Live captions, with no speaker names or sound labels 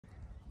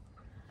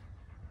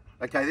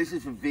Okay, this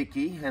is for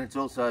Vicky, and it's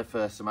also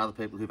for some other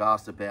people who've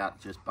asked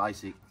about just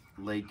basic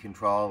lead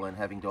control and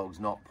having dogs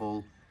not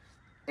pull.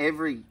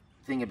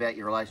 Everything about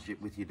your relationship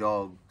with your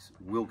dogs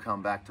will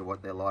come back to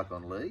what they're like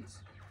on leads.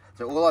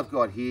 So all I've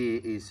got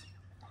here is,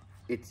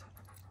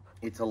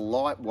 it's a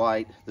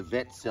lightweight, the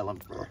vet sell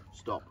them,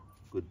 stop,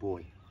 good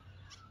boy,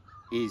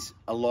 is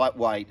a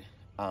lightweight,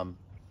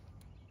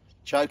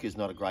 choker's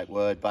not a great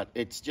word, but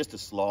it's just a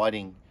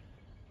sliding,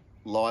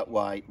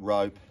 lightweight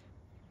rope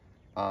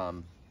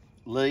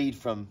lead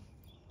from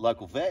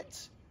local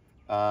vets.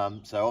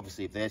 So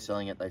obviously if they're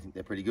selling it, they think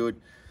they're pretty good.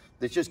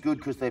 It's just good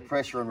because their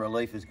pressure and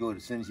relief is good.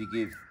 As soon as you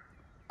give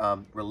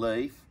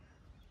relief,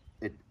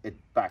 it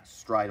backs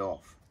straight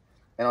off.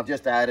 And I've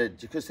just added,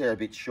 because they're a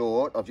bit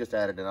short, I've just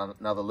added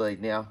another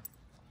lead. Now,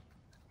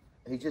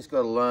 he's just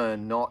got to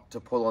learn not to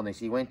pull on this.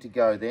 He went to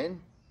go then.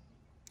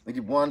 We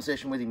did one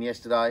session with him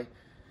yesterday.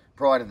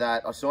 Prior to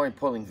that, I saw him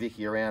pulling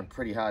Vicky around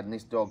pretty hard, and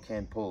this dog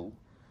can pull.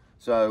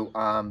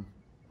 So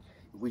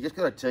we just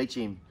got to teach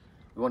him.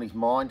 We want his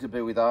mind to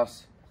be with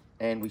us,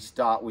 and we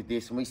start with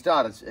this. And we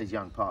start as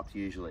young pups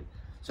usually.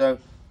 So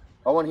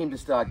I want him to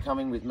start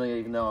coming with me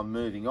even though I'm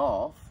moving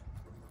off.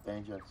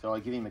 Banjo. So I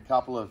give him a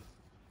couple of,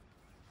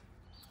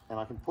 and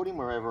I can put him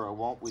wherever I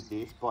want with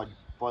this by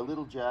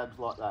little jabs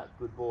like that.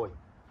 Good boy.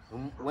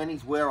 And when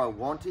he's where I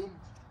want him,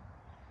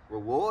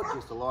 reward,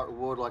 just a light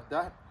reward like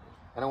that.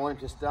 And I want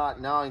him to start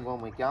knowing when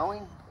we're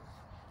going.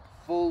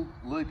 Full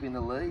loop in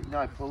the lead,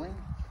 no pulling.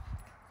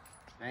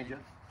 Banjo.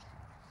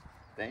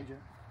 Banjo.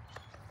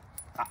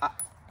 I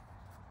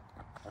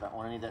don't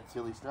want any of that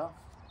silly stuff.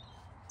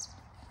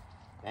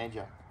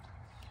 Banjo.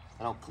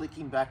 And I'll click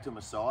him back to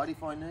my side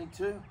if I need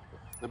to.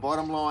 The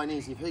bottom line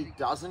is, if he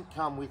doesn't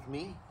come with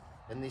me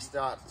and this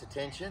starts to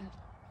tension,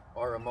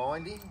 I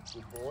remind him,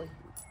 good boy,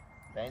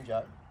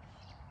 Banjo,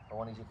 I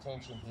want his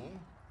attention here,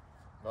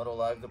 not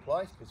all over the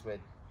place because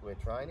we're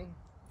training.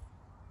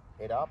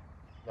 Head up,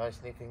 no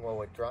sniffing while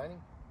we're training.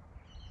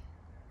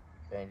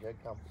 Banjo,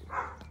 come.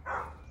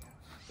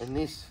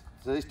 And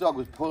so this dog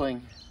was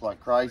pulling like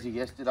crazy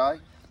yesterday.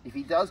 If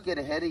he does get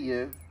ahead of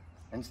you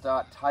and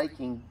start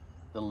taking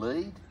the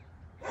lead,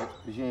 that's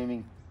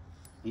presuming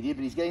he did,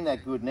 but he's getting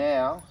that good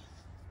now,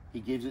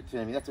 he gives it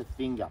to me. That's a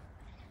finger.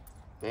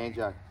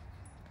 Banjo.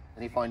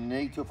 And if I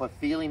need to, if I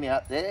feel him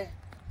out there,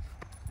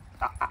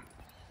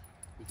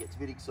 he gets a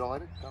bit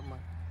excited. Come on.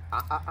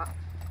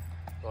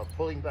 So I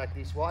pull him back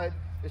this way.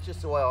 It's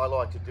just the way I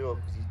like to do it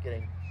because he's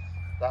getting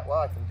that way.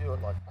 I can do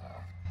it like,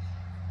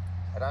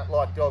 I don't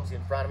like dogs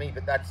in front of me,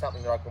 but that's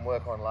something that I can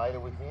work on later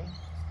with him.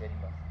 Steady,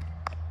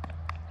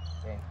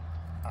 mate.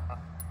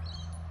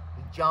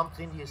 He jumps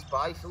into your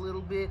space a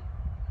little bit,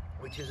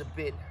 which is a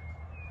bit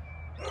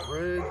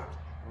rude,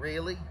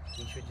 really.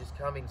 He should just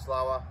come in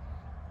slower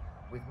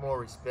with more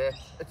respect.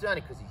 It's only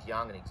because he's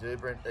young and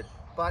exuberant,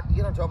 but you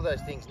get on top of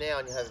those things now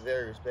and you have a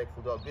very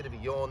respectful dog. Bit of a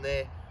yawn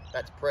there,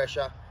 that's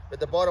pressure. But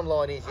the bottom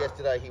line is,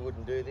 yesterday he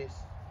wouldn't do this.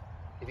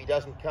 If he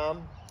doesn't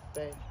come,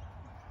 bang.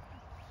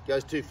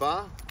 Goes too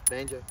far,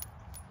 Banjo.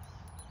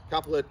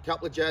 Couple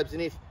of jabs,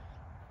 and if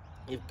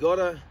you've got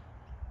to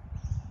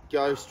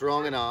go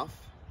strong enough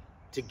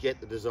to get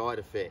the desired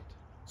effect.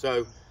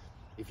 So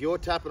if you're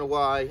tapping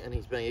away and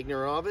he's being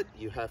ignorant of it,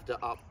 you have to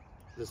up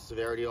the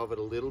severity of it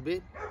a little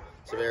bit.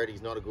 Severity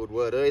is not a good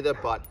word either,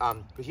 but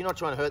because you're not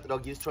trying to hurt the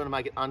dog, you're just trying to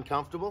make it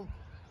uncomfortable.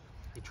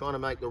 You're trying to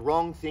make the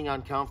wrong thing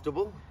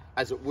uncomfortable,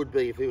 as it would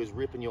be if he was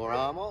ripping your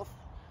arm off.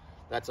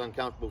 That's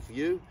uncomfortable for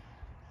you,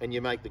 and you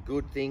make the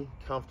good thing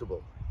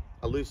comfortable.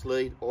 A loose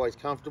lead, always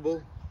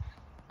comfortable.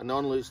 A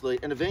non-loose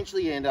lead, and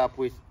eventually you end up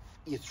with,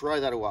 you throw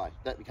that away.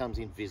 That becomes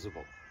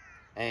invisible.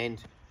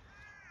 And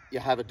you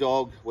have a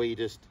dog where you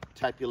just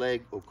tap your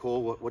leg or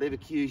call whatever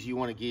cues you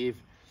want to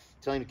give,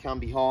 tell him to come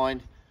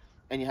behind,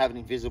 and you have an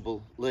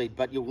invisible lead.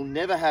 But you will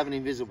never have an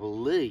invisible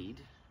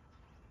lead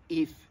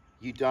if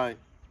you don't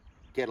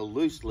get a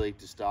loose lead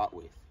to start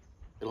with.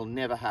 It'll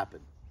never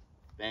happen.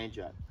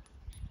 Banjo.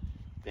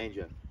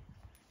 Banjo.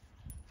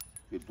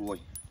 Good boy.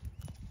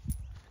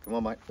 Come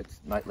on, mate.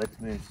 Let's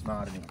move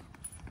smarter now.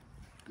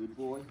 Good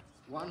boy.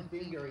 One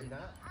finger in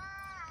that.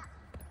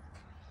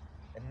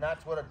 And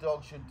that's what a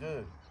dog should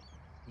do.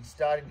 He's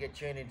starting to get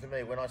tuned into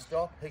me. When I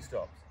stop, he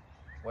stops.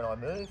 When I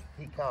move,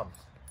 he comes.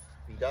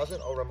 If he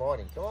doesn't, I'll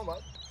remind him. Come on,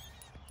 mate.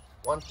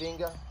 One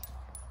finger.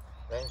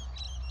 Bang.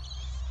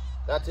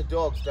 That's a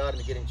dog starting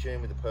to get in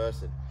tune with a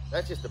person.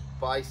 That's just a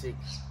basic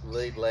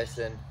lead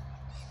lesson.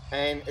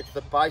 And it's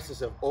the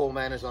basis of all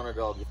manners on a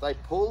dog. If they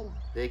pull,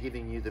 they're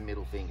giving you the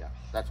middle finger.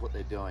 That's what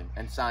they're doing.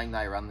 And saying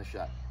they run the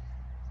show.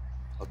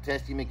 I'll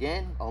test him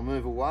again. I'll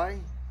move away.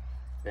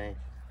 Bang.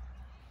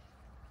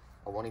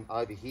 I want him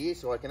over here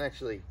so I can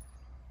actually,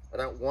 I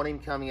don't want him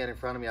coming out in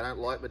front of me. I don't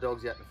like my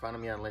dogs out in front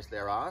of me unless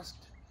they're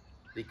asked.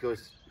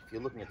 Because if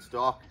you're looking at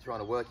stock, you're trying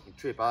to work, you can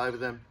trip over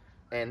them.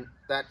 And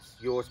that's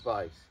your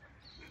space.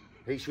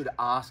 He should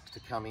ask to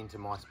come into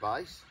my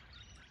space.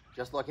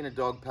 Just like in a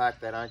dog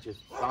pack, they don't just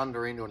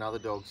thunder into another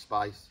dog's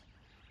space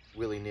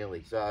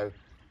willy-nilly. So,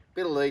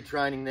 bit of lead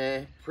training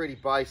there, pretty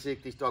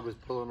basic. This dog was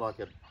pulling like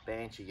a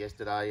banshee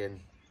yesterday and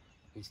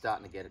he's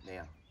starting to get it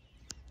now.